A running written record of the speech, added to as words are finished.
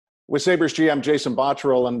with Sabres GM Jason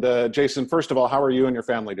Botterill. And Jason, first of all, how are you and your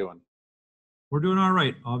family doing? We're doing all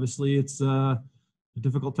right. Obviously, it's a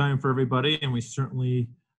difficult time for everybody, and we certainly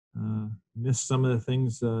miss some of the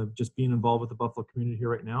things just being involved with the Buffalo community here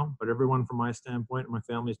right now. But everyone from my standpoint, my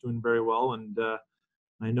family is doing very well, and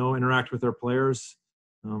I know interact with our players.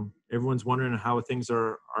 Everyone's wondering how things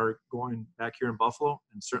are going back here in Buffalo,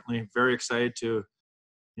 and certainly very excited to,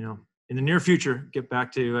 in the near future, get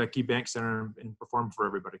back to Key Bank Center and perform for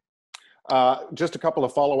everybody. Just a couple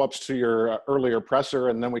of follow-ups to your earlier presser,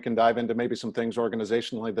 and then we can dive into maybe some things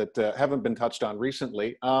organizationally that haven't been touched on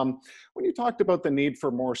recently. When you talked about the need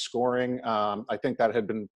for more scoring, I think that had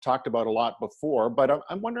been talked about a lot before, but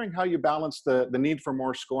I'm wondering how you balance the need for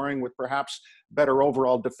more scoring with perhaps better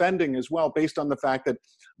overall defending as well, based on the fact that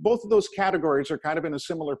both of those categories are kind of in a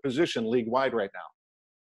similar position league-wide right now.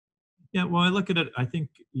 Yeah, well, I look at it, I think,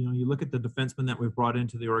 you look at the defensemen that we've brought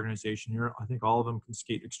into the organization here. I think all of them can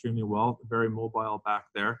skate extremely well, very mobile back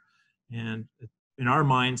there. And in our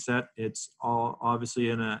mindset, it's all obviously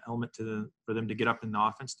an element for them to get up in the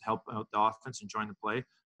offense, to help out the offense and join the play.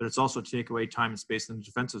 But it's also to take away time and space in the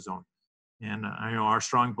defensive zone. And I know our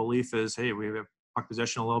strong belief is, hey, we have puck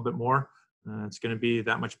possession a little bit more. It's going to be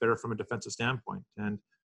that much better from a defensive standpoint. And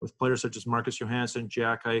with players such as Marcus Johansson,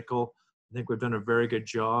 Jack Eichel, I think we've done a very good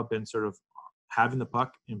job in sort of having the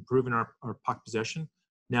puck, improving our puck possession.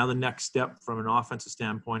 Now the next step from an offensive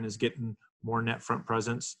standpoint is getting more net front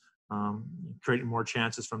presence, creating more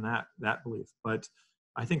chances from that belief. But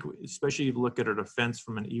I think especially if you look at our defense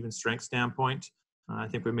from an even strength standpoint, I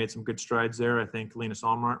think we made some good strides there. I think Linus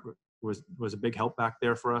Ullmark was a big help back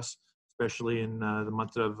there for us, especially in the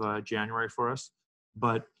month of January for us.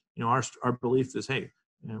 But our belief is, hey,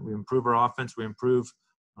 we improve our offense, we improve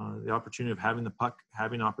the opportunity of having the puck,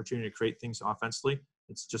 having the opportunity to create things offensively.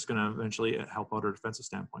 It's just going to eventually help out our defensive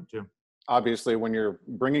standpoint too. Obviously, when you're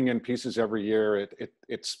bringing in pieces every year,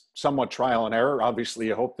 it's somewhat trial and error. Obviously,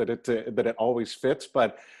 you hope that it always fits.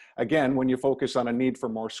 But again, when you focus on a need for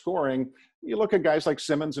more scoring, you look at guys like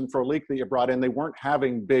Simmons and Frolik that you brought in, they weren't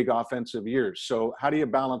having big offensive years. So how do you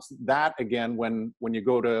balance that again when you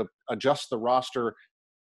go to adjust the roster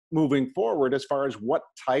moving forward, as far as what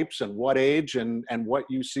types and what age and what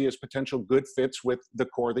you see as potential good fits with the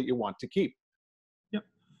core that you want to keep? Yep.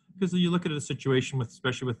 Because you look at a situation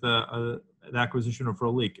especially with the acquisition of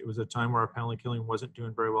Frolik, it was a time where our penalty killing wasn't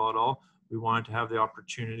doing very well at all. We wanted to have the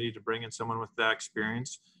opportunity to bring in someone with that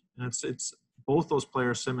experience. And it's both those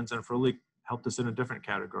players, Simmons and Frolik, helped us in a different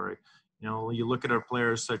category. You look at our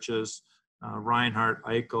players such as Reinhart,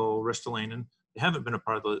 Eichel, Ristolainen, they haven't been a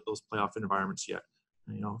part of those playoff environments yet.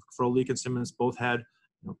 Frolik and Simmons both had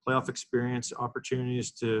playoff experience,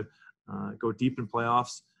 opportunities to go deep in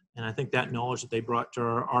playoffs. And I think that knowledge that they brought to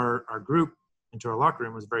our group and to our locker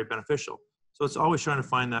room was very beneficial. So it's always trying to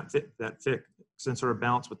find that fit, some sort of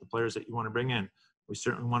balance with the players that you want to bring in. We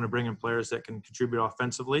certainly want to bring in players that can contribute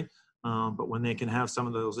offensively, but when they can have some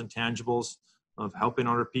of those intangibles of helping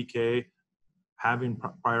on our PK, having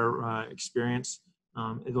prior experience,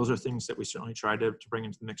 those are things that we certainly try to bring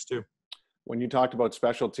into the mix too. When you talked about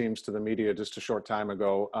special teams to the media just a short time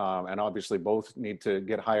ago, and obviously both need to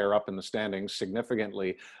get higher up in the standings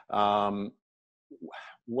significantly,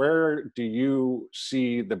 where do you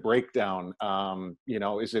see the breakdown?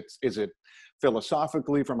 Is it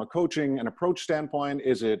philosophically from a coaching and approach standpoint?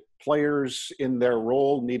 Is it players in their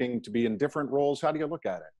role needing to be in different roles? How do you look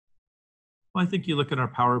at it? Well, I think you look at our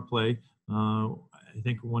power play. I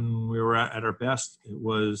think when we were at our best, it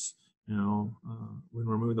was when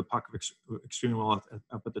we're moving the puck extremely well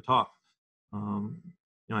up at the top.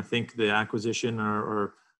 I think the acquisition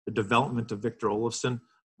or the development of Victor Olofsson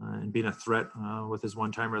and being a threat with his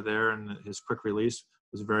one-timer there and his quick release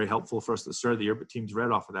was very helpful for us at the start of the year, but teams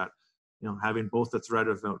read off of that. Having both the threat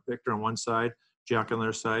of Victor on one side, Jack on the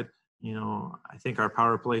other side, I think our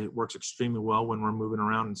power play works extremely well when we're moving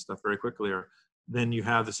around and stuff very quickly. Or then you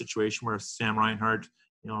have the situation where Sam Reinhart,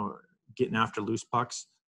 getting after loose pucks.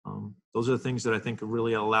 Those are the things that I think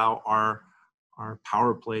really allow our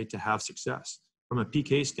power play to have success. From a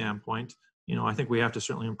PK standpoint, I think we have to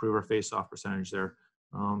certainly improve our face-off percentage there.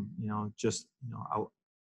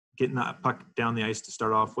 Getting that puck down the ice to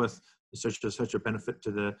start off with is such a benefit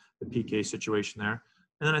to the PK situation there.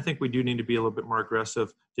 And then I think we do need to be a little bit more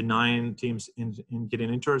aggressive, denying teams in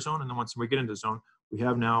getting into our zone. And then once we get into the zone, we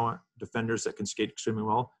have now defenders that can skate extremely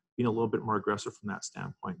well, being a little bit more aggressive from that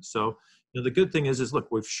standpoint. So, the good thing is look,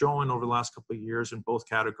 we've shown over the last couple of years in both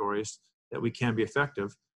categories that we can be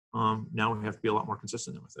effective. now we have to be a lot more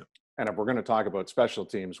consistent with it. And if we're going to talk about special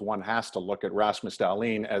teams, one has to look at Rasmus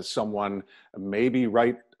Dahlin as someone maybe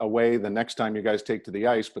right away the next time you guys take to the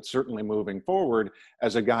ice, but certainly moving forward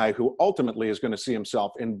as a guy who ultimately is going to see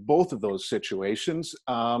himself in both of those situations.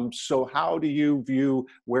 So how do you view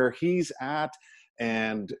where he's at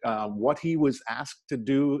and what he was asked to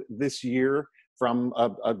do this year from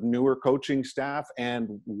a newer coaching staff,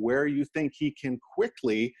 and where you think he can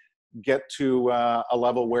quickly get to a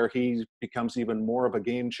level where he becomes even more of a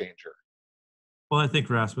game changer? Well, I think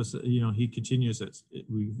Rasmus, he continues it.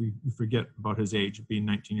 We forget about his age, being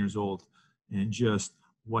 19 years old, and just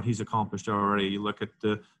what he's accomplished already. You look at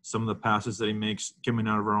some of the passes that he makes coming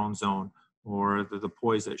out of our own zone, or the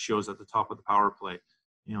poise that shows at the top of the power play.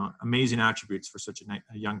 Amazing attributes for such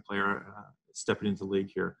a young player stepping into the league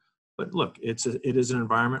here. But look, it is an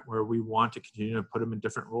environment where we want to continue to put him in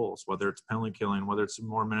different roles, whether it's penalty killing, whether it's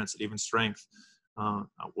more minutes at even strength.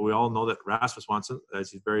 We all know that Rasmus wants it,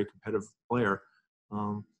 as he's a very competitive player.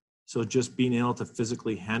 So just being able to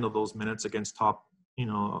physically handle those minutes against top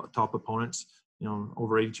opponents,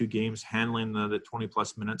 over 82 games, handling the 20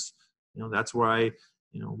 plus minutes, that's why,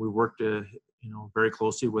 we worked, very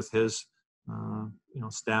closely with his,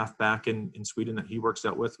 staff back in Sweden that he works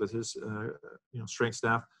out with his, strength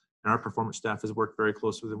staff. And our performance staff has worked very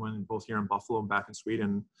closely with him both here in Buffalo and back in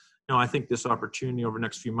Sweden. I think this opportunity over the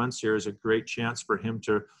next few months here is a great chance for him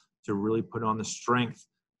to really put on the strength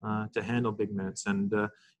to handle big minutes. And,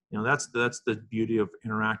 that's the beauty of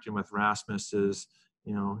interacting with Rasmus is,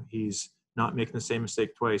 he's not making the same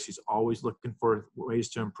mistake twice. He's always looking for ways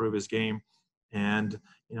to improve his game. And,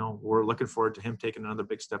 we're looking forward to him taking another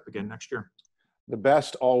big step again next year. The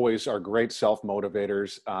best always are great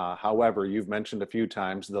self-motivators. However, you've mentioned a few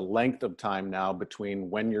times the length of time now between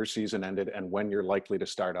when your season ended and when you're likely to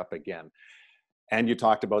start up again. And you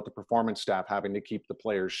talked about the performance staff having to keep the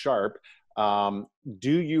players sharp. Do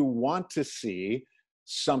you want to see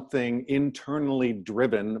something internally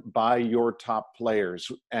driven by your top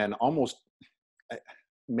players and almost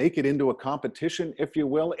make it into a competition, if you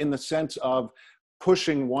will, in the sense of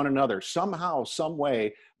pushing one another somehow, some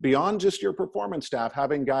way, beyond just your performance staff,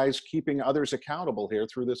 having guys keeping others accountable here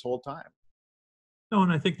through this whole time? No,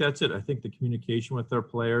 and I think that's it. I think the communication with our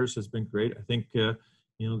players has been great. I think,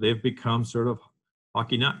 they've become sort of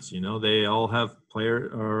hockey nuts. They all have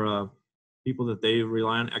people that they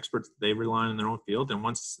rely on, experts that they rely on in their own field. And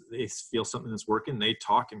once they feel something that's working, they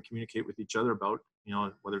talk and communicate with each other about,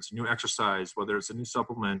 whether it's a new exercise, whether it's a new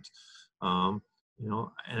supplement,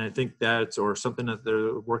 and I think that's, or something that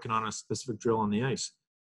they're working on a specific drill on the ice.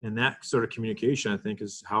 And that sort of communication, I think,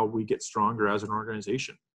 is how we get stronger as an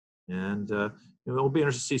organization. And, it'll be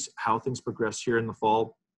interesting to see how things progress here in the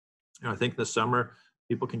fall. I think this summer,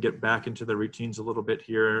 people can get back into their routines a little bit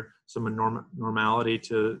here, some normality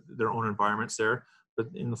to their own environments there. But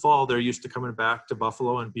in the fall, they're used to coming back to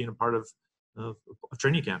Buffalo and being a part of a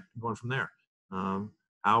training camp and going from there.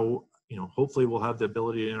 Hopefully we'll have the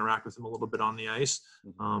ability to interact with them a little bit on the ice.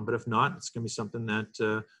 But if not, it's going to be something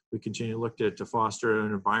that we continue to look to foster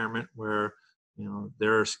an environment where,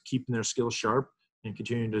 they're keeping their skills sharp and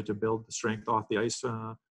continuing to build the strength off the ice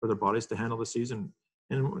for their bodies to handle the season.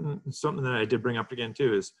 And something that I did bring up again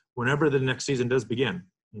too is whenever the next season does begin,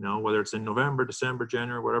 whether it's in November, December,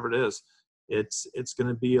 January, whatever it is, it's going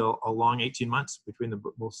to be a long 18 months between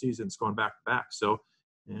both seasons going back to back. So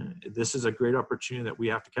this is a great opportunity that we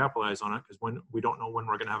have to capitalize on it, because we don't know when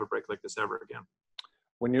we're going to have a break like this ever again.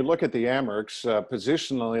 When you look at the Amerks,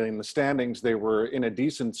 positionally in the standings, they were in a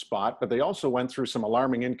decent spot, but they also went through some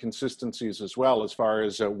alarming inconsistencies as well, as far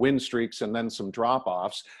as win streaks and then some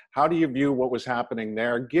drop-offs. How do you view what was happening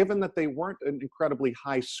there, given that they weren't an incredibly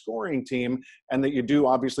high-scoring team, and that you do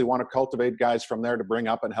obviously want to cultivate guys from there to bring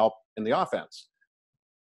up and help in the offense?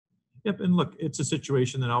 Yep, and look, it's a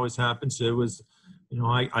situation that always happens. It was,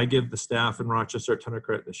 I give the staff in Rochester a ton of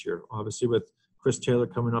credit this year. Obviously, with Chris Taylor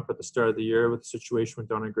coming up at the start of the year with the situation with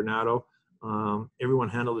Donnie Granato, everyone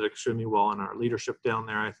handled it extremely well, and our leadership down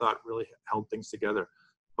there, I thought, really held things together.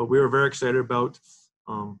 But we were very excited about,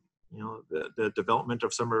 the development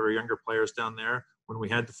of some of our younger players down there. When we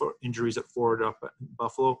had the injuries at forward up at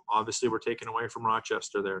Buffalo, obviously we're taken away from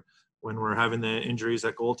Rochester there. When we're having the injuries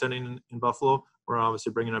at goaltending in Buffalo, we're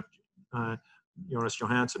obviously bringing up Jonas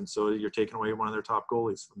Johansson. So you're taking away one of their top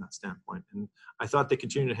goalies from that standpoint. And I thought they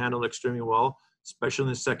continued to handle it extremely well, especially in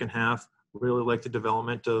the second half. Really liked the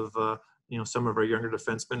development of, some of our younger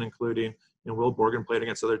defensemen, including, Will Borgen played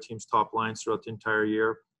against other teams' top lines throughout the entire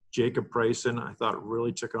year. Jacob Bryson, I thought,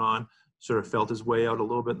 really took on, sort of felt his way out a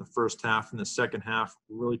little bit in the first half. In the second half,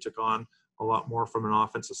 really took on a lot more from an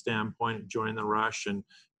offensive standpoint, joining the rush and,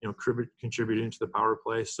 contributing to the power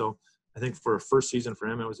play. So I think for a first season for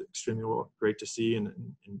him, it was extremely great to see and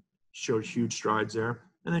showed huge strides there.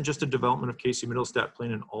 And then just the development of Casey Middlestat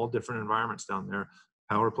playing in all different environments down there,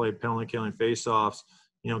 power play, penalty killing, faceoffs,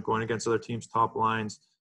 going against other teams' top lines.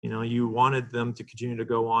 You wanted them to continue to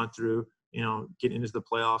go on through, get into the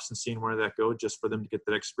playoffs and seeing where that goes just for them to get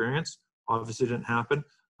that experience. Obviously it didn't happen,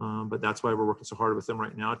 but that's why we're working so hard with them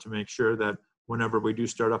right now to make sure that whenever we do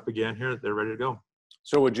start up again here, they're ready to go.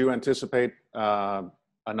 So would you anticipate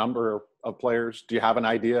a number of players? Do you have an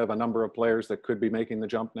idea of a number of players that could be making the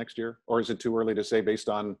jump next year? Or is it too early to say based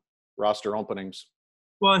on roster openings?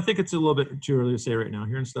 Well, I think it's a little bit too early to say right now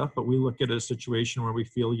here and stuff, but we look at a situation where we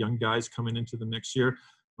feel young guys coming into the next year.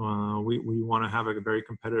 We want to have a very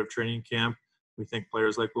competitive training camp. We think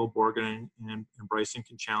players like Will Borgen and Bryson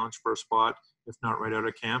can challenge for a spot, if not right out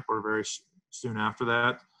of camp or very soon after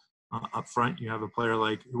that. Up front, you have a player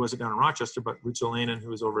like, who wasn't down in Rochester, but Ruotsalainen, who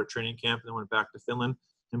was over at training camp and then went back to Finland.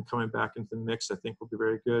 Him coming back into the mix, I think, will be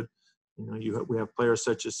very good. We have players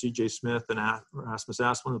such as C.J. Smith and Rasmus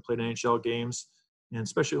Dahlin who played NHL games, and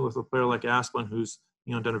especially with a player like Asplund, who's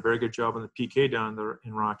done a very good job on the PK down there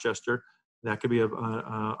in Rochester. That could be a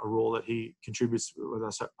role that he contributes with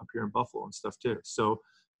us up here in Buffalo and stuff too. So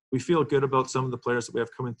we feel good about some of the players that we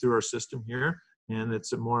have coming through our system here, and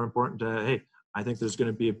it's more important to, I think there's going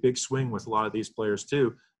to be a big swing with a lot of these players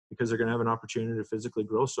too, because they're going to have an opportunity to physically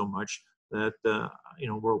grow so much that,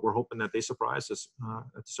 we're hoping that they surprise us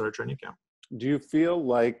at the start of training camp. Do you feel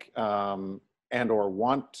like, and or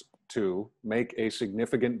want to make a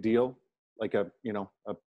significant deal, like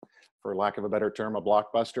for lack of a better term, a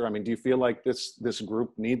blockbuster? I mean, do you feel like this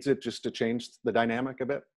group needs it just to change the dynamic a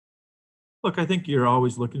bit? Look, I think you're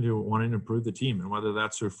always looking to wanting to improve the team, and whether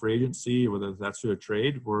that's through free agency, whether that's through a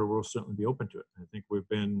trade, we'll certainly be open to it. I think we've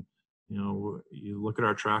been, you look at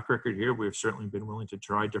our track record here, we've certainly been willing to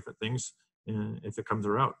try different things if it comes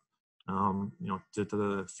around.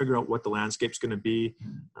 To figure out what the landscape's going to be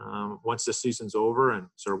once this season's over and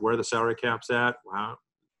sort of where the salary cap's at. Wow,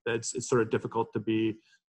 it's sort of difficult to be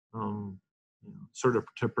sort of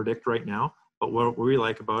to predict right now. But what we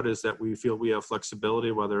like about it is that we feel we have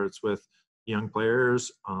flexibility, whether it's with young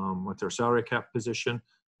players, with their salary cap position,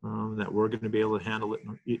 that we're going to be able to handle it,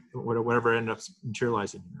 whatever ends up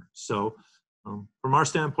materializing here. So from our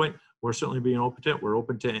standpoint, we're certainly being open to it. We're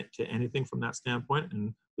open to anything from that standpoint.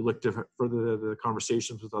 And we look to further the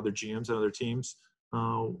conversations with other GMs and other teams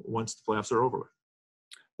once the playoffs are over.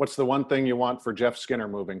 What's the one thing you want for Jeff Skinner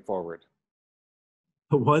moving forward?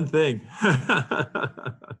 The one thing.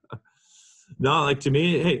 No, like to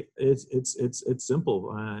me, hey, it's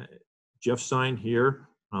simple. Jeff signed here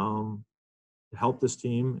to help this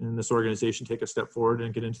team and this organization take a step forward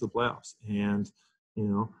and get into the playoffs. And,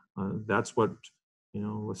 that's what,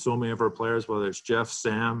 with so many of our players, whether it's Jeff,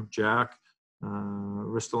 Sam, Jack,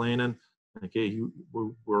 Ristolainen,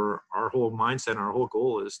 our whole mindset and our whole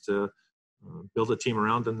goal is to build a team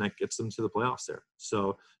around them that gets them to the playoffs there.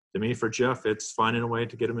 So to me, for Jeff, it's finding a way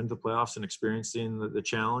to get him into the playoffs and experiencing the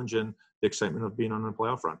challenge and the excitement of being on the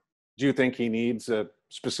playoff run. Do you think he needs a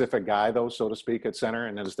specific guy, though, so to speak, at center?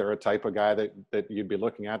 And is there a type of guy that you'd be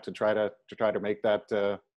looking at to try to make that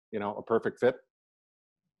a perfect fit?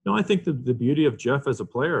 No, I think the beauty of Jeff as a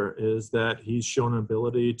player is that he's shown an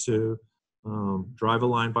ability to drive a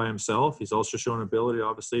line by himself. He's also shown an ability,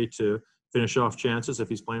 obviously, to finish off chances if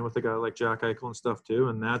he's playing with a guy like Jack Eichel and stuff too.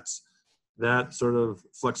 And that sort of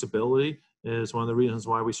flexibility is one of the reasons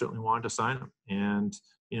why we certainly wanted to sign him. And,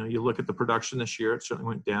 you look at the production this year, it certainly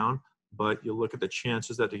went down, but you look at the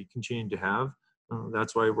chances that he continued to have.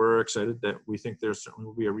 That's why we're excited that we think there certainly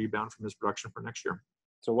will be a rebound from his production for next year.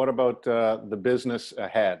 So what about the business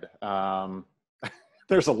ahead?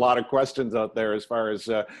 There's a lot of questions out there as far as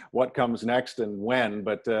what comes next and when,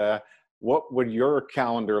 but what would your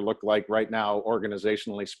calendar look like right now,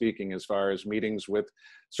 organizationally speaking, as far as meetings with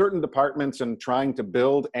certain departments and trying to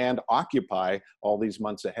build and occupy all these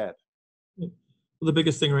months ahead? Well, the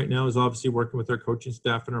biggest thing right now is obviously working with our coaching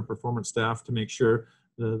staff and our performance staff to make sure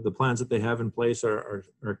the plans that they have in place are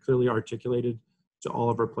clearly articulated to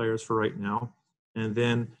all of our players for right now. And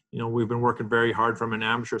then, we've been working very hard from an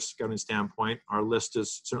amateur scouting standpoint. Our list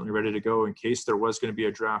is certainly ready to go in case there was going to be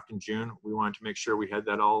a draft in June. We wanted to make sure we had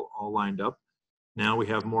that all lined up. Now we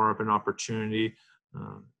have more of an opportunity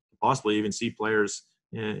to possibly even see players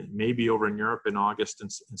maybe over in Europe in August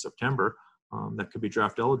and September that could be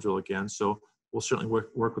draft eligible again. So we'll certainly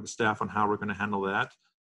work with the staff on how we're going to handle that.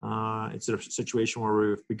 It's a situation where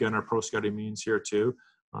we've begun our pro scouting meetings here too.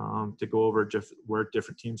 to go over where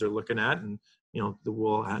different teams are looking at, and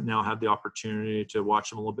we'll now have the opportunity to watch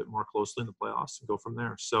them a little bit more closely in the playoffs and go from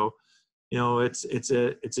there. So, it's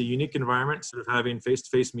a unique environment, sort of having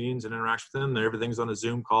face-to-face meetings and interaction with them. Everything's on a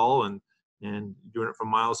Zoom call and doing it from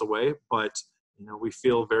miles away. But we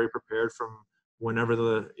feel very prepared from whenever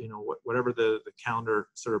whatever the calendar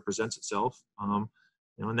sort of presents itself.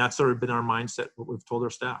 And that's sort of been our mindset. What we've told our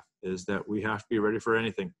staff is that we have to be ready for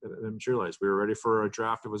anything that materializes. We were ready for a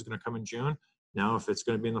draft that was going to come in June. Now, if it's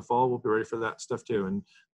going to be in the fall, we'll be ready for that stuff too. And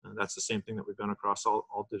that's the same thing that we've done across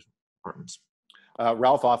all different departments.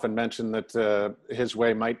 Ralph often mentioned that his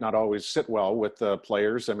way might not always sit well with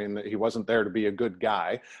players. I mean, he wasn't there to be a good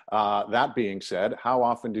guy. That being said, how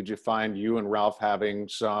often did you find you and Ralph having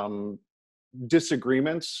some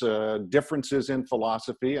disagreements, differences in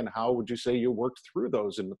philosophy, and how would you say you worked through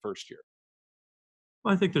those in the first year?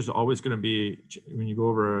 Well, I think there's always going to be, when you go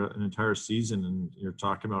over an entire season and you're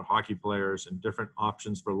talking about hockey players and different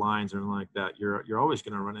options for lines and like that, you're always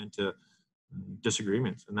going to run into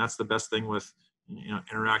disagreements. And that's the best thing with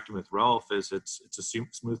interacting with Ralph is it's a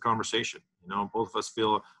smooth conversation. Both of us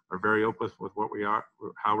are very open with what we are,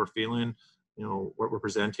 how we're feeling, what we're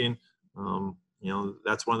presenting.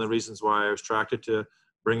 That's one of the reasons why I was attracted to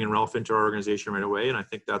bringing Ralph into our organization right away. And I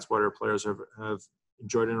think that's what our players have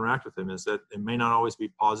enjoyed to interact with him, is that it may not always be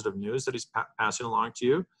positive news that he's passing along to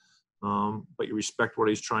you, but you respect what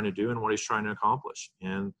he's trying to do and what he's trying to accomplish.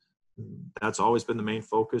 And that's always been the main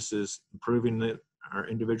focus, is improving our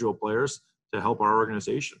individual players to help our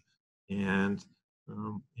organization. And,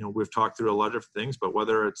 we've talked through a lot of things, but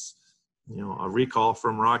whether it's, a recall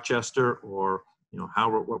from Rochester or,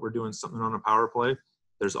 what we're doing something on a power play,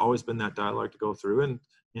 there's always been that dialogue to go through. And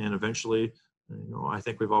eventually, I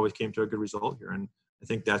think we've always came to a good result here. And I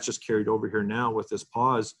think that's just carried over here now with this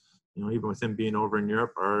pause. Even with him being over in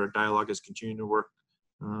Europe, our dialogue is continuing to work.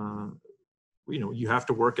 You have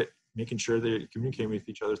to work at making sure that you're communicating with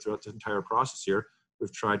each other throughout the entire process here.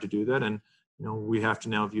 We've tried to do that. And, we have to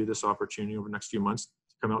now view this opportunity over the next few months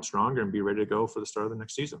to come out stronger and be ready to go for the start of the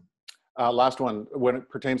next season. Last one, when it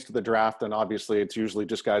pertains to the draft, and obviously it's usually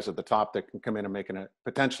just guys at the top that can come in and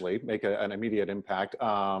potentially make an immediate impact,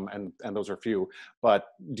 and those are few. But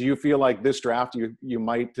do you feel like this draft you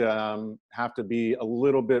might have to be a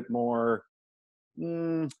little bit more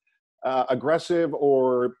aggressive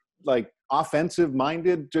or like offensive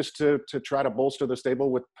minded just to try to bolster the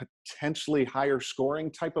stable with potentially higher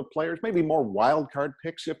scoring type of players, maybe more wild card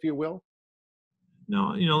picks, if you will?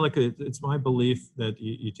 No, it's my belief that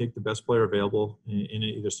you take the best player available in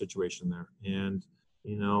either situation there. And,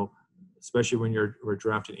 especially when we're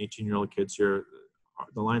drafting 18-year-old kids here,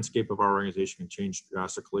 the landscape of our organization can change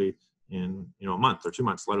drastically in, a month or 2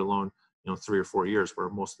 months, let alone, 3 or 4 years, where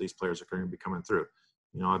most of these players are going to be coming through.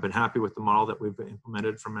 I've been happy with the model that we've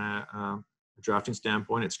implemented from a drafting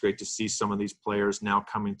standpoint. It's great to see some of these players now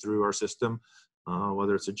coming through our system,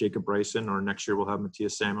 whether it's a Jacob Bryson or next year we'll have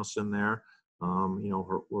Matthias Samuelsson there.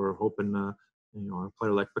 We're hoping, a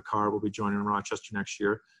player like Picard will be joining Rochester next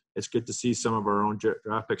year. It's good to see some of our own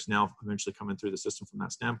draft picks now eventually coming through the system from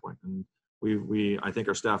that standpoint. And I think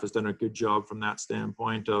our staff has done a good job from that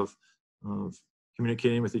standpoint of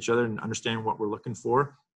communicating with each other and understanding what we're looking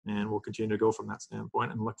for. And we'll continue to go from that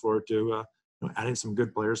standpoint and look forward to adding some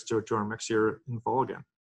good players to our mix here in the fall again.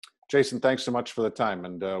 Jason, thanks so much for the time,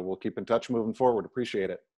 and we'll keep in touch moving forward. Appreciate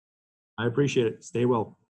it. I appreciate it. Stay well.